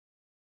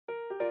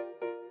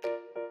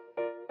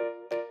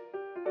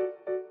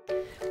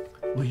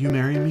Will you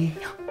marry me?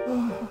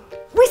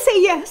 We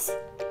say yes.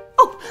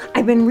 Oh,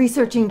 I've been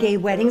researching gay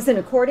weddings, and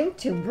according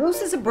to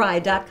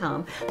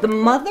bruceisabride.com, the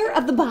mother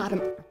of the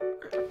bottom,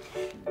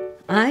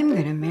 I'm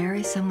gonna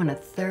marry someone a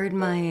third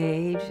my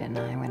age, and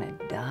I'm gonna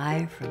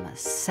die from a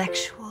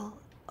sexual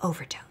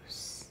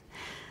overdose.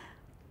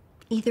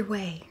 Either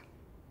way,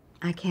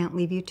 I can't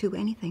leave you two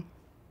anything.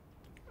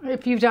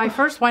 If you die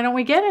first, why don't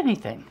we get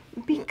anything?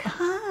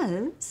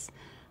 Because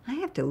I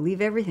have to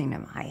leave everything to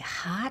my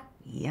hot,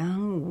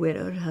 young,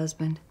 widowed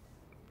husband.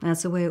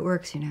 That's the way it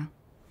works, you know.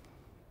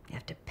 You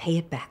have to pay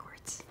it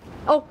backwards.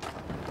 Oh,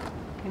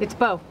 it's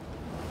Bo.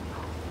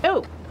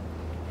 Oh,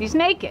 he's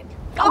naked.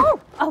 Oh,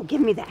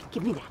 give me that,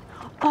 give me that.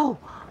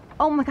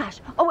 Oh my gosh.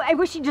 Oh, I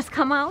wish he'd just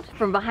come out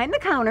from behind the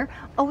counter.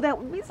 Oh, that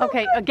would be so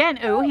Okay, good. again,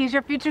 ooh, he's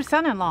your future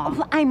son-in-law.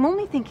 Well, I'm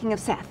only thinking of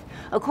Seth.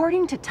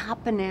 According to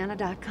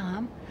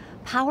topbanana.com,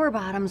 power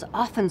bottoms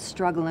often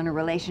struggle in a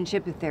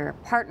relationship if their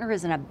partner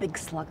isn't a big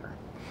slugger.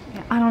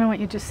 Yeah, I don't know what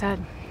you just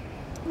said.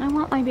 I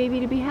want my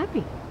baby to be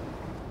happy.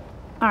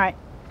 All right,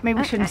 maybe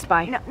we shouldn't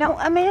spy. No,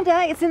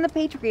 Amanda, it's in the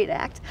Patriot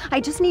Act. I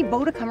just need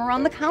Bo to come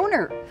around the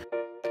counter.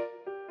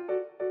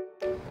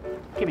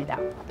 Give me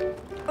that.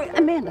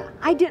 Amanda,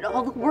 I did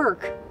all the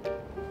work.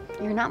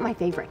 You're not my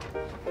favorite.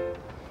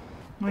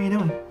 What are you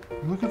doing?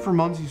 I'm looking for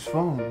Mumsie's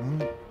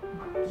phone.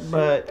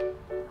 But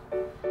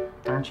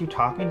aren't you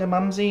talking to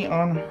Mumsie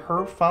on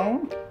her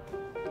phone?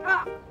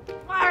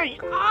 My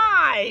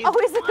eyes! Oh,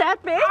 is it that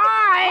big?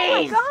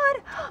 Eyes!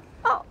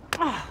 Oh my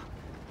God!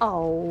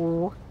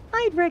 Oh,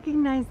 I'd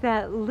recognize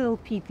that little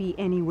peepee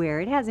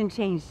anywhere. It hasn't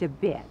changed a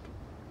bit.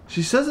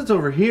 She says it's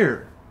over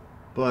here,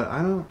 but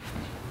I don't...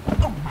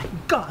 Oh my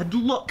God,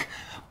 look!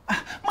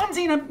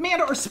 Mumsie and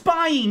Amanda are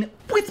spying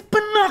with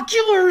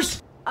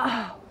binoculars!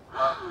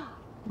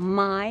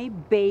 My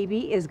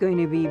baby is going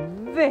to be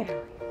very,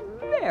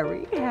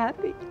 very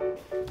happy.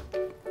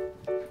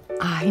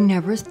 I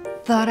never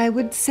thought I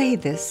would say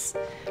this,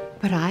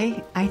 but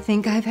I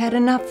think I've had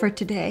enough for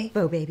today.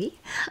 Bo, baby,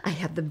 I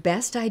have the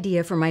best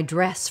idea for my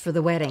dress for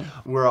the wedding.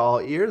 We're all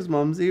ears,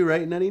 Mumsie,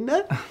 right, Nutty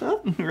Nut? Huh?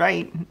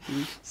 Right,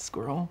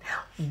 squirrel.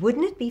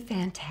 Wouldn't it be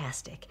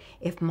fantastic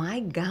if my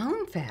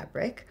gown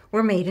fabric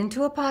were made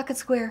into a pocket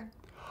square?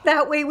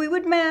 That way we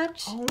would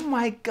match. Oh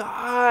my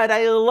God,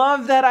 I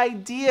love that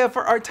idea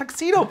for our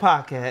tuxedo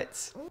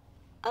pockets.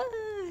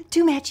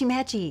 Too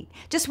matchy-matchy.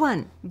 Just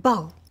one,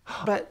 Bo.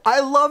 But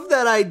I love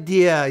that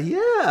idea,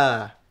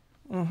 yeah.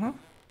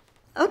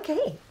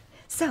 Okay,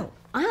 so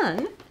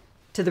on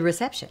to the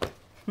reception.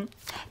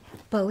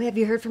 Bo, have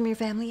you heard from your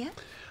family yet?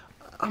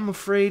 I'm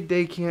afraid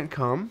they can't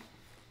come.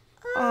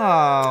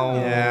 oh,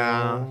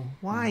 Yeah.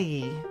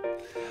 why?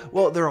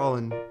 Well, they're all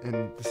in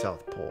the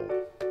South Pole.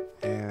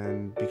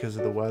 And because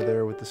of the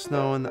weather with the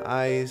snow and the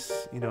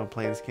ice, you know,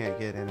 planes can't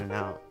get in and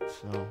out,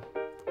 so...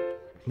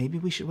 Maybe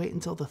we should wait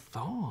until the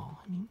thaw.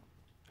 I mean,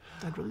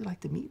 I'd really like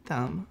to meet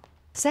them.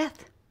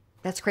 Seth,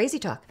 that's crazy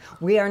talk.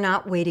 We are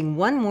not waiting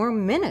one more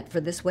minute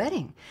for this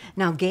wedding.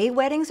 Now, gay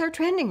weddings are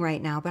trending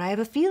right now, but I have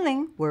a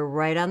feeling we're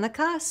right on the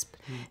cusp.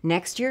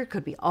 Next year, it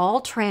could be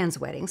all trans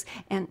weddings,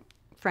 and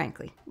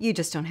frankly, you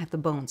just don't have the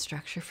bone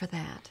structure for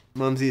that.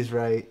 Mumsie's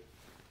right.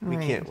 We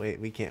Right. can't wait,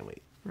 we can't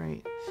wait.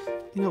 Right.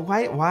 You know,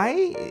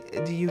 why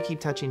do you keep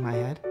touching my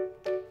head?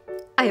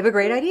 I have a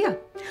great idea.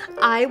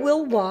 I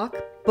will walk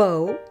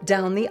Bo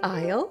down the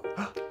aisle.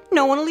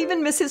 No one will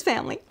even miss his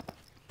family.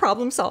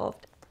 Problem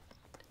solved.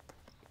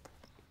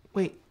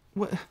 Wait,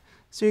 what?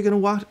 So you're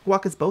gonna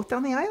walk us both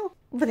down the aisle?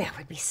 But that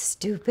would be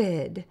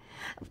stupid.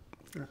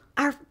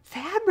 Our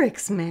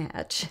fabrics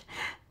match.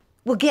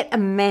 We'll get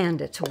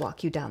Amanda to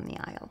walk you down the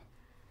aisle.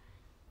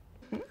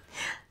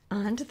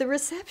 On to the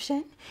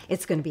reception.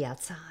 It's going to be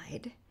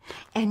outside.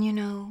 And you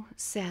know,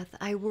 Seth,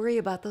 I worry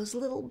about those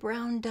little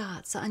brown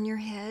dots on your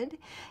head.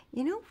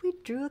 You know, if we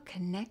drew a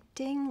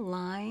connecting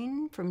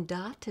line from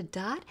dot to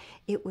dot,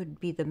 it would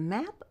be the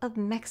map of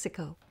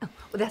Mexico. Oh,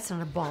 well, that's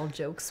not a ball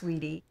joke,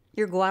 sweetie.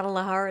 Your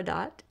Guadalajara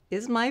dot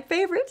is my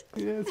favorite.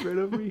 Yeah, it's right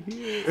over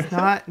here. It's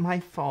not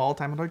my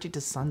fault. I'm allergic to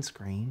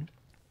sunscreen.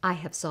 I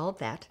have solved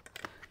that.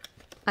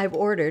 I've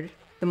ordered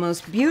the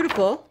most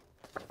beautiful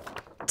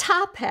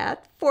top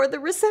hat for the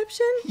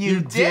reception. You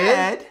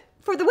did?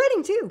 For the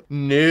wedding, too.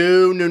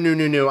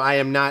 No. I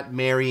am not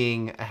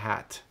marrying a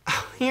hat.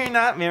 You're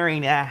not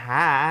marrying a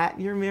hat.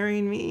 You're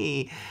marrying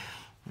me.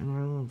 And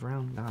we're little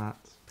brown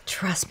dots.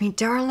 Trust me,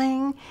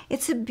 darling.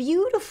 It's a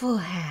beautiful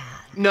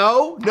hat.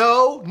 No.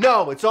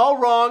 It's all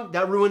wrong.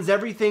 That ruins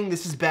everything.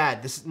 This is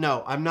bad.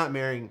 No, I'm not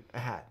marrying a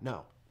hat.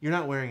 No, you're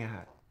not wearing a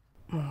hat.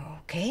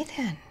 Okay,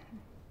 then.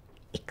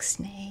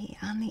 Ixnay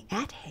on the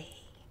ate.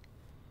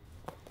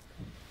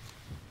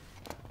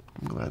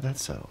 I'm glad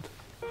that's settled.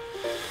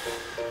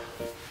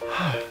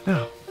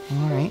 No.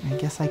 All right, I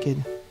guess I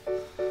could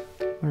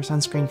wear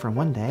sunscreen for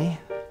one day.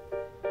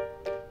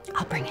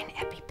 I'll bring an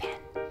EpiPen.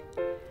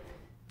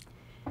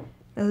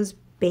 Those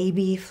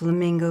baby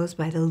flamingos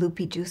by the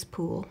Loopy Juice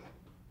pool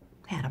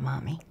had a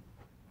mommy.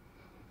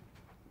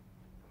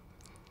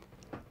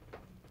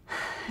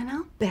 And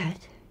I'll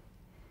bet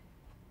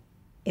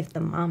if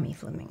the mommy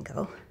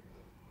flamingo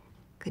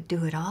could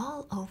do it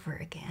all over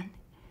again,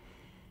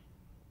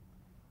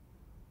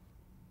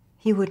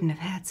 he wouldn't have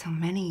had so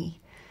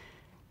many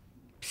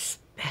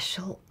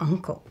special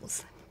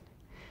uncles.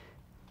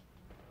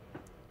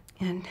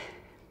 And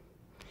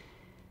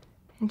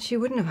she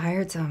wouldn't have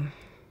hired some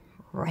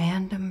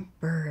random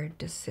bird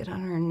to sit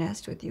on her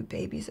nest with you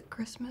babies at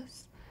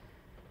Christmas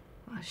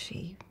while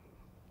she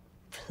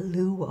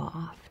flew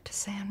off to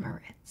San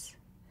Moritz.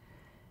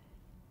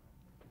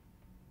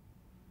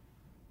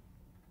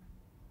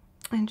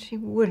 And she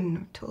wouldn't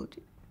have told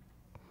you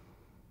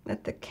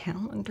that the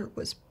calendar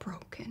was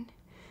broken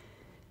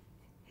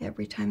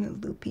every time the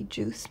loopy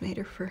juice made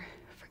her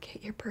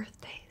forget your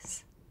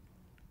birthdays.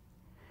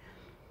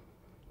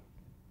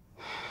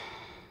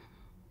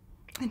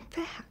 In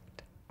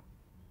fact,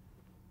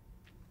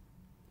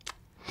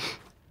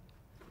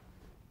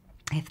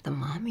 if the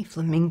mommy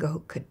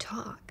flamingo could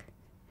talk,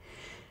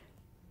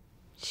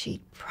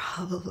 she'd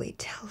probably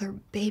tell her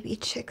baby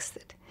chicks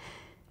that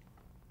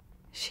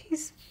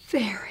she's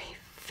very,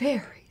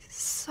 very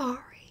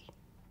sorry.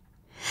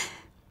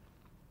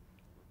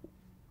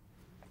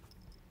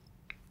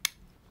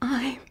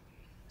 I'm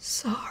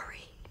sorry.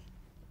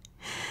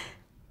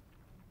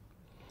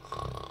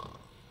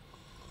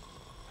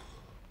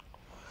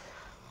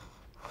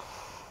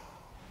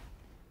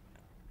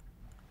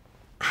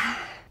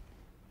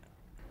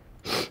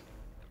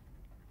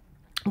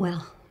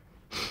 Well,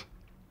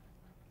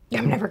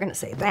 I'm never going to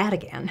say that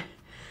again.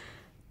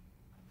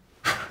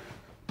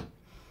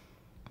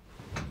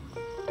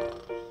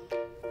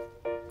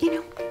 You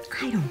know,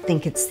 I don't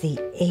think it's the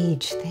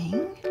age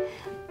thing.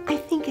 I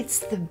think it's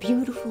the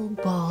beautiful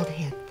bald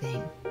head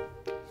thing.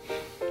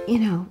 You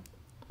know,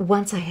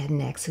 once I had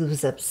an ex who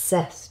was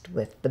obsessed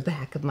with the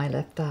back of my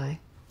left thigh.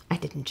 I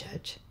didn't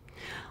judge.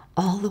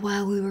 All the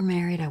while we were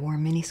married, I wore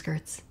mini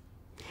skirts.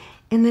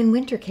 And then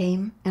winter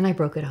came and I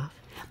broke it off.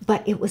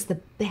 But it was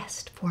the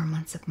best 4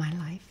 months of my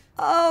life.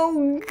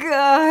 Oh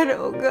God,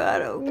 oh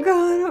God, oh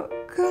God,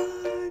 oh God.